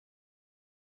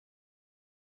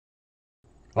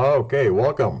Okay,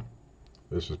 welcome.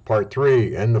 This is part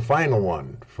 3 and the final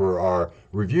one for our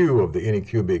review of the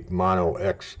Anycubic Mono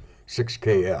X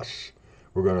 6KS.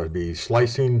 We're going to be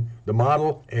slicing the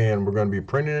model and we're going to be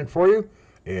printing it for you.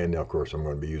 And of course, I'm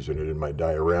going to be using it in my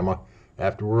diorama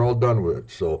after we're all done with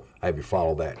it. So I have you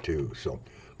follow that too. So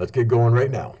let's get going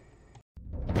right now.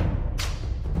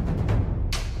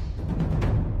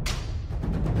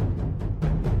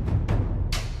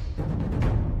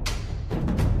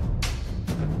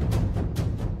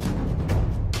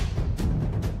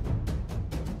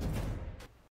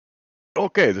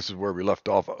 Okay, this is where we left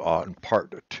off on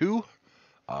part 2.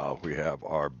 We have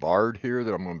our bard here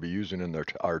that I'm going to be using in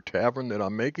our tavern that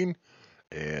I'm making,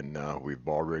 and we've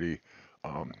already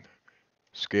um,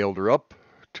 scaled her up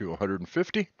to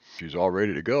 150. She's all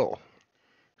ready to go.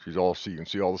 So you can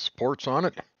see all the supports on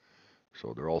it,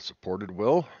 so they're all supported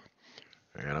well.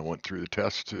 And I went through the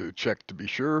test to check to be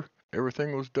sure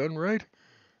everything was done right.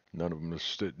 None of them is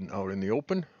sitting out in the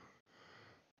open,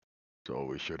 so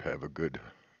we should have a good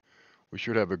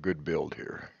build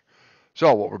here.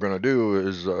 So what we're going to do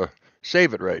is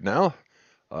save it right now.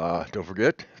 Don't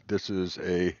forget, this is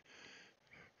a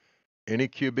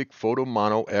Anycubic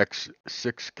Mono X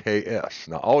 6KS.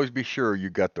 Now always be sure you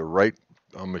got the right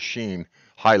machine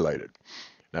highlighted.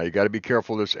 Now you got to be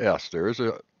careful of this S. There is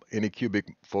a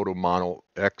Anycubic Mono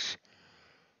X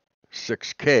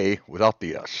 6K without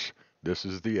the S. This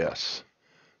is the S.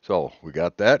 So we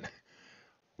got that.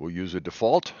 We'll use a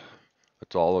default.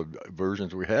 That's all the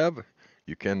versions we have.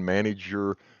 You can manage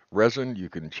your resin. You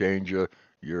can change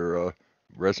your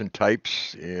resin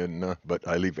types but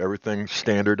I leave everything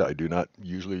standard. I do not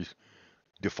usually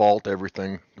default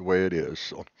everything the way it is.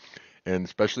 So, and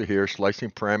especially here,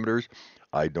 slicing parameters,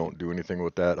 I don't do anything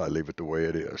with that. I leave it the way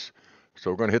it is.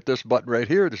 So we're going to hit this button right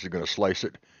here. This is going to slice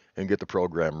it and get the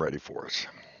program ready for us.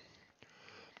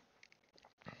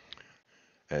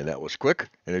 And that was quick.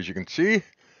 And as you can see,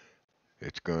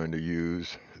 it's going to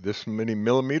use this many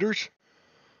millimeters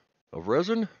of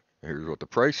resin. Here's what the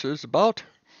price is about.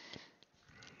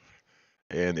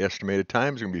 And the estimated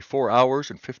time is going to be 4 hours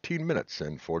and 15 minutes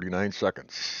and 49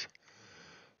 seconds.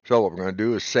 So what we're going to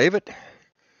do is save it.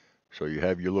 So you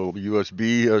have your little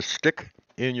USB stick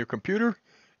in your computer.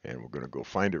 And we're going to go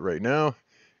find it right now.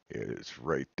 It is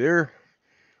right there.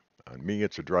 On me,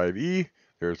 it's a drive E.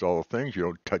 There's all the things. You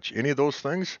don't touch any of those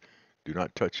things. Do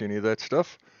not touch any of that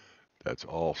stuff. That's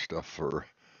all stuff for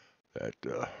that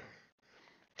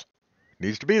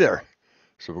needs to be there.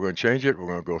 So we're going to change it. We're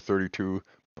going to go 32.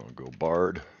 I'll go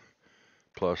bard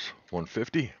plus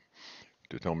 150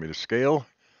 to tell me to scale,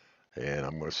 and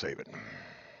I'm going to save it.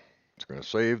 It's going to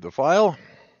save the file,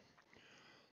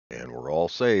 and we're all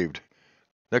saved.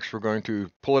 Next, we're going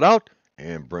to pull it out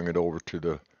and bring it over to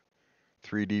the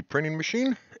 3D printing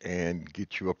machine and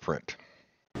get you a print.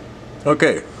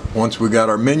 Okay, once we got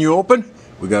our menu open,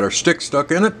 we got our stick stuck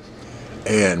in it,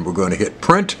 and we're going to hit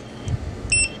print,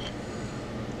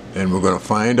 and we're going to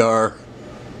find our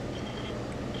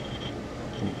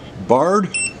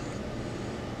bard.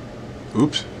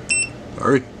 Oops,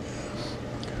 sorry.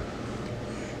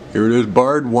 Here it is,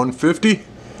 bard 150.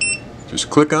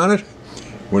 Just click on it.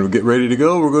 When we get ready to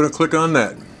go, we're going to click on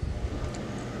that.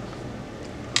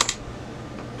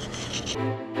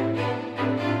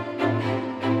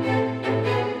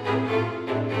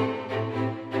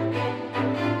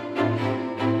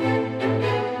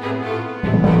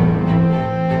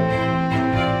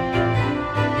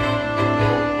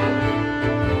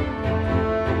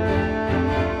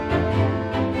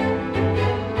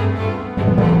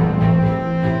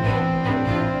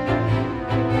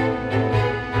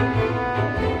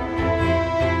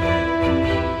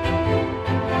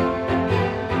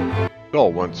 So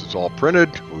once it's all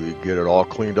printed, we get it all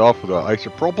cleaned off with an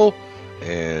isopropyl,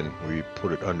 and we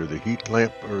put it under the heat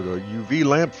lamp or the UV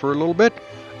lamp for a little bit,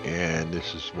 and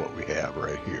this is what we have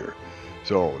right here.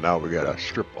 So now we got to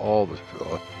strip all the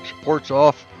supports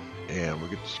off, and we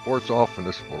get the supports off, and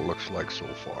this is what it looks like so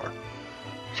far.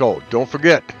 So don't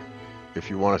forget, if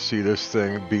you want to see this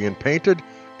thing being painted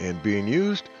and being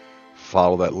used,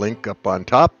 follow that link up on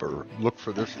top, or look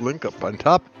for this link up on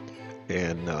top.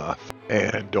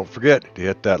 And don't forget to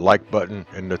hit that like button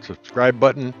and the subscribe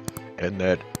button and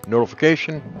that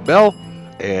notification bell.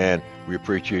 And we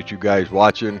appreciate you guys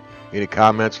watching. Any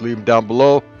comments, leave them down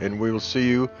below, and we will see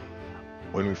you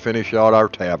when we finish out our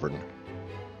tavern.